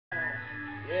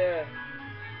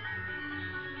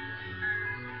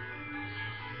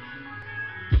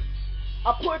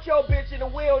I put your bitch in a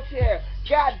wheelchair.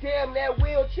 Goddamn that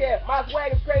wheelchair. My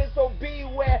swag is crazy, so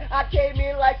beware. I came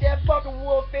in like that fucking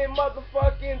wolf in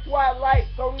motherfucking Twilight.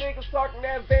 So niggas talking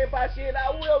that vampire shit,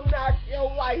 I will knock your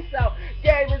lights out.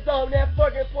 Game is on that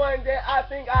fucking point that I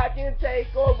think I can take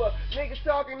over. Niggas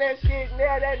talking that shit,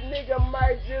 now that nigga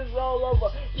might just roll over.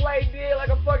 Play dead like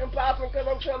a fucking poppin', cause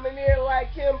I'm coming in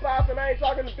like Kim Poppin'. I ain't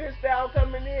talking to bitch style, I'm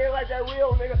coming in like that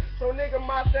real nigga. So nigga,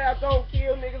 my style don't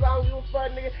kill niggas, I don't give a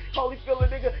fuck nigga. Holy feeling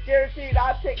nigga, guaranteed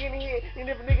I'll take any hit. And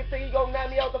if a nigga think he gon' knock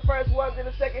me out the first one, then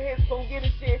the second hit's gon' get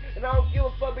his shit. And I don't give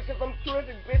a fuck because I'm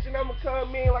terrific, bitch, and I'ma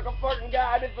come in like a fucking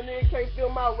god. If a nigga can't feel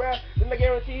my rap, then I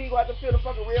guarantee he gon' have to feel the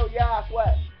fucking real, yeah, I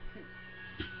swear.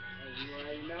 You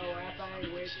already know, if I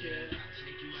ain't with you.